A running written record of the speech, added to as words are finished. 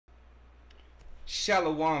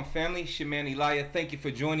Shalom family, Shemani Laya. Thank you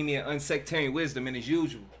for joining me at Unsectarian Wisdom, and as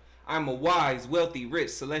usual, I'm a wise, wealthy, rich,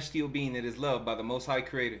 celestial being that is loved by the Most High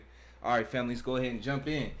Creator. Alright family, let's go ahead and jump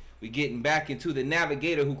in. We're getting back into the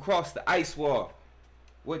Navigator who crossed the ice wall.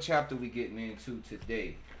 What chapter we getting into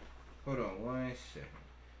today? Hold on one second.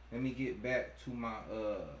 Let me get back to my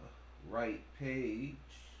right page.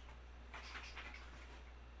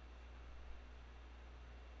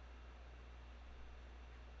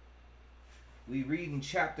 We reading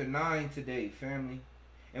chapter 9 today, family.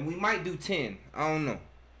 And we might do 10. I don't know.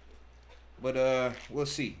 But we'll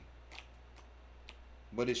see.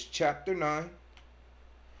 But it's chapter 9.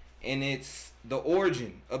 And it's the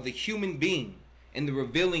origin of the human being in the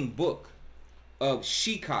revealing book of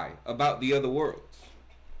Shikai about the other worlds.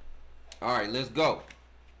 Alright, let's go.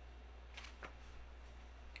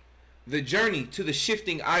 The journey to the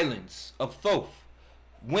shifting islands of Thoth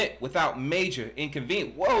went without major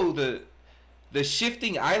inconvenience. Whoa, the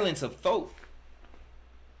shifting islands of Thoth.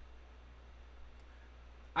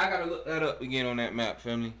 I gotta look that up again on that map,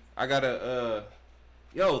 family. I gotta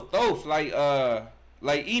yo, Thoth,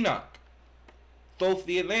 like Enoch. Thoth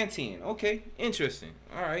the Atlantean. Okay, interesting.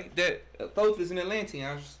 Alright. That Thoth is an Atlantean.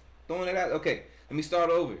 I was just throwing it out. Okay, let me start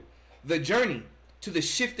over. The journey to the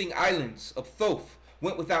shifting islands of Thoth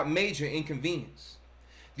went without major inconvenience.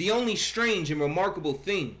 The only strange and remarkable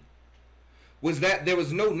thing was that there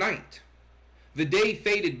was no night. The day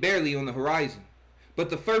faded barely on the horizon, but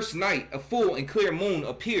the first night a full and clear moon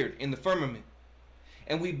appeared in the firmament,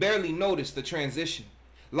 and we barely noticed the transition,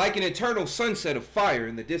 like an eternal sunset of fire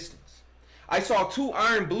in the distance. I saw two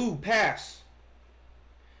iron blues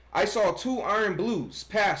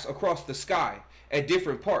pass across the sky at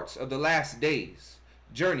different parts of the last day's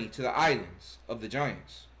journey to the islands of the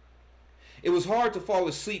giants. It was hard to fall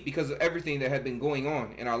asleep because of everything that had been going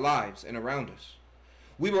on in our lives and around us.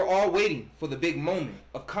 We were all waiting for the big moment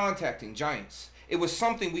of contacting giants. It was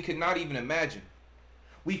something we could not even imagine.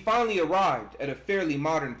 We finally arrived at a fairly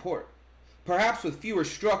modern port, perhaps with fewer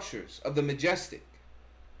structures of the majestic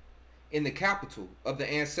in the capital of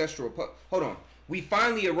the ancestral republic. Hold on. We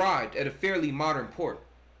finally arrived at a fairly modern port,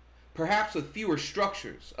 perhaps with fewer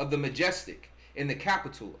structures of the majestic in the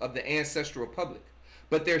capital of the ancestral republic,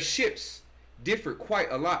 but their ships differed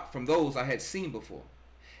quite a lot from those I had seen before.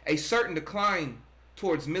 A certain decline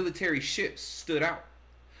towards military ships stood out.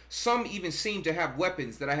 Some even seemed to have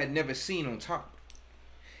weapons that I had never seen on top.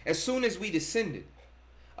 As soon as we descended,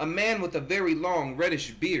 a man with a very long reddish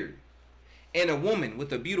beard and a woman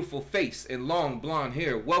with a beautiful face and long blonde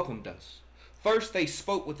hair welcomed us. First they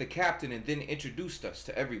spoke with the captain and then introduced us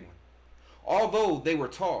to everyone. Although they were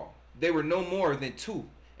tall, they were no more than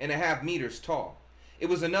 2.5 meters tall. It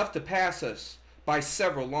was enough to pass us by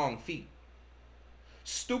several long feet.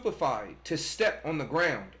 Stupefied to step on the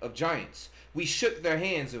ground of giants, we shook their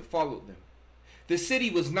hands and followed them. The city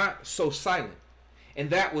was not so silent, and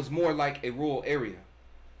that was more like a rural area.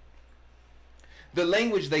 The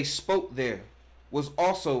language they spoke there was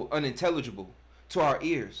also unintelligible to our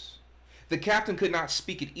ears. The captain could not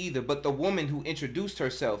speak it either, but the woman who introduced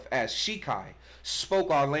herself as Shikai spoke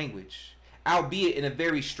our language, albeit in a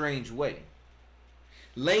very strange way.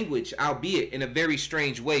 But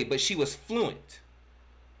she was fluent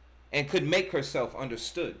and could make herself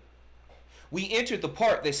understood. We entered the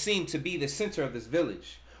part that seemed to be the center of this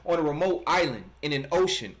village, on a remote island in an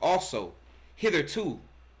ocean also hitherto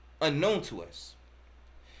unknown to us.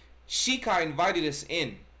 Shikai invited us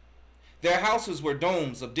in. Their houses were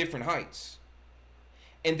domes of different heights,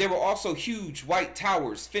 and there were also huge white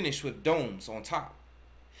towers finished with domes on top.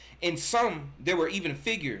 In some, there were even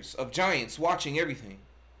figures of giants watching everything.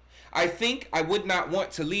 I think I would not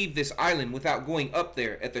want to leave this island without going up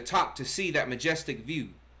there at the top to see that majestic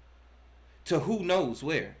view to who knows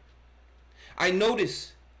where. I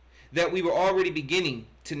noticed that we were already beginning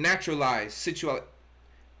to naturalize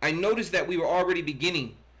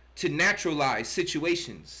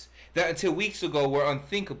situations that until weeks ago were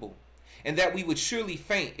unthinkable, and that we would surely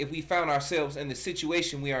faint if we found ourselves in the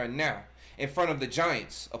situation we are in now, in front of the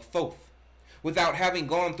giants of Thoth, without having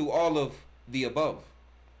gone through all of the above.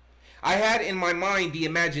 I had in my mind the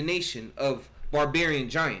imagination of barbarian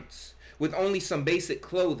giants with only some basic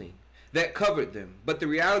clothing that covered them, but the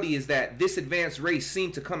reality is that this advanced race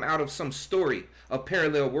seemed to come out of some story of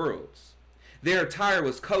parallel worlds. Their attire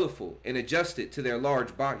was colorful and adjusted to their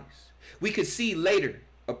large bodies. We could see later,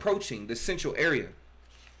 approaching the central area,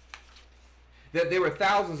 that there were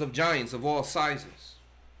thousands of giants of all sizes,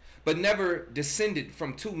 but never descended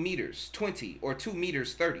from 2 meters 20 or 2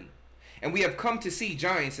 meters 30. And we have come to see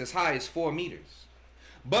giants as high as 4 meters.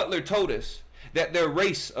 Butler told us that their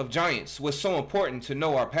race of giants was so important to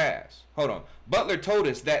know our past. Hold on. Butler told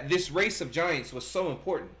us that this race of giants was so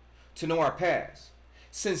important to know our past,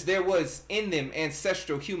 since there was in them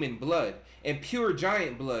ancestral human blood and pure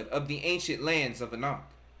giant blood of the ancient lands of Anak.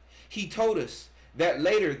 He told us that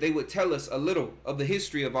later they would tell us a little of the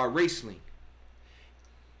history of our race link.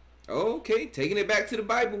 Okay, taking it back to the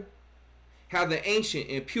Bible. How the ancient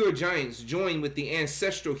and pure giants joined with the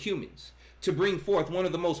ancestral humans to bring forth one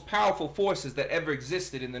of the most powerful forces that ever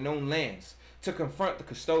existed in the known lands to confront the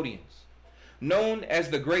custodians, known as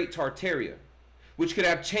the Great Tartaria, which could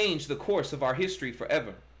have changed the course of our history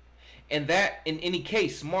forever, and that in any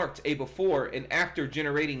case marked a before and after,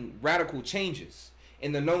 generating radical changes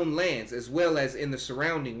in the known lands as well as in the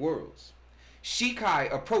surrounding worlds.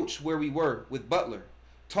 Shikai approached where we were with Butler,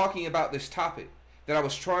 talking about this topic that I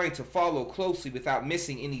was trying to follow closely without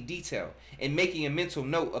missing any detail, and making a mental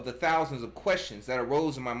note of the thousands of questions that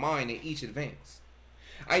arose in my mind at each advance.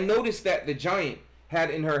 I noticed that the giant had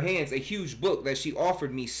in her hands a huge book that she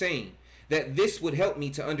offered me, saying that this would help me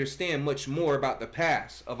to understand much more about the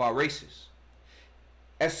past of our races.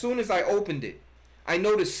 As soon as I opened it, I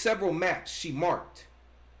noticed several maps she marked.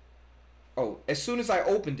 As soon as I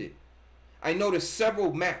opened it, I noticed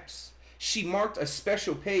several maps. She marked a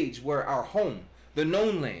special page where our home, the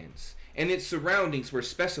known lands, and its surroundings were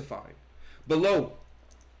specified. Below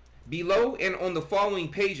and on the following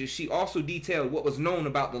pages, she also detailed what was known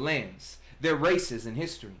about the lands, their races, and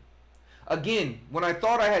history. Again, when I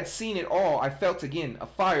thought I had seen it all, I felt again a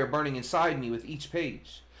fire burning inside me with each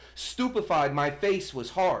page. Stupefied, my face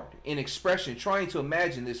was hard in expression, trying to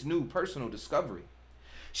imagine this new personal discovery.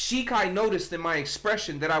 Shikai noticed in my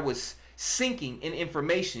expression that I was sinking in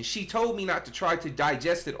information. She told me not to try to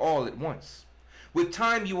digest it all at once. With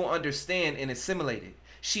time you will understand and assimilate it.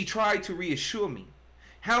 She tried to reassure me.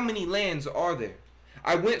 How many lands are there?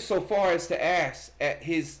 I went so far as to ask at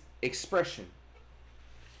his expression,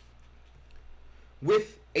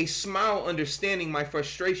 with a smile understanding my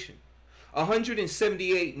frustration.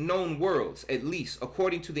 178 known worlds, at least,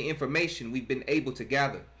 according to the information we've been able to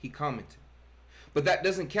gather, he commented. But that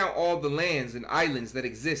doesn't count all the lands and islands that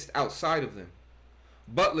exist outside of them.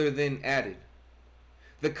 Butler then added,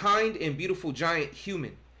 the kind and beautiful giant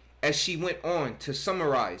human, as she went on to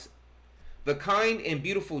summarize a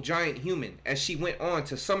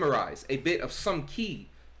bit of some key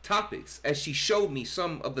topics as she showed me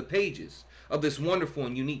some of the pages of this wonderful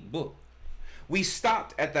and unique book. We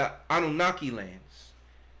stopped at the Anunnaki lands.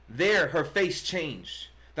 There her face changed.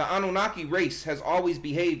 The Anunnaki race has always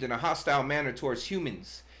behaved in a hostile manner towards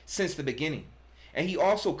humans since the beginning, and he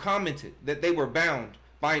also commented that they were bound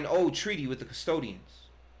by an old treaty with the custodians.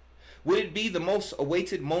 Would it be the most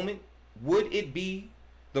awaited moment? Would it be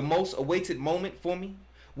the most awaited moment for me?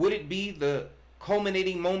 Would it be the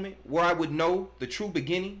culminating moment where I would know the true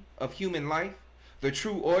beginning of human life, the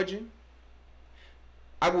true origin?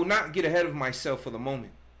 I will not get ahead of myself for the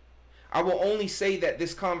moment. I will only say that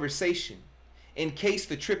this conversation, in case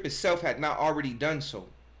the trip itself had not already done so,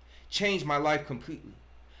 changed my life completely.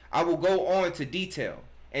 I will go on to detail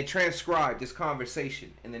and transcribe this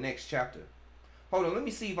conversation in the next chapter. Hold on, let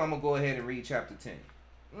me see if I'm going to go ahead and read chapter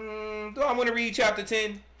 10. Do I want to read chapter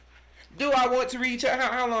 10? Do I want to read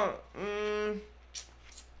how long?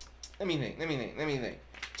 Let me think.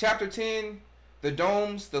 Chapter 10, the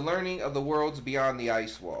domes, the learning of the worlds beyond the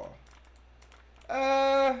ice wall.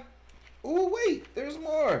 Oh wait, there's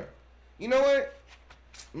more. You know what?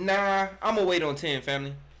 Nah, I'm going to wait on 10,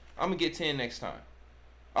 family. I'm going to get 10 next time.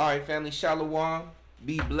 Alright, family, shalom,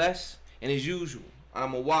 be blessed, and as usual,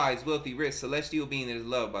 I'm a wise, wealthy, rich, celestial being that is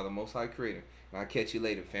loved by the Most High Creator. And I'll catch you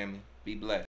later, family. Be blessed.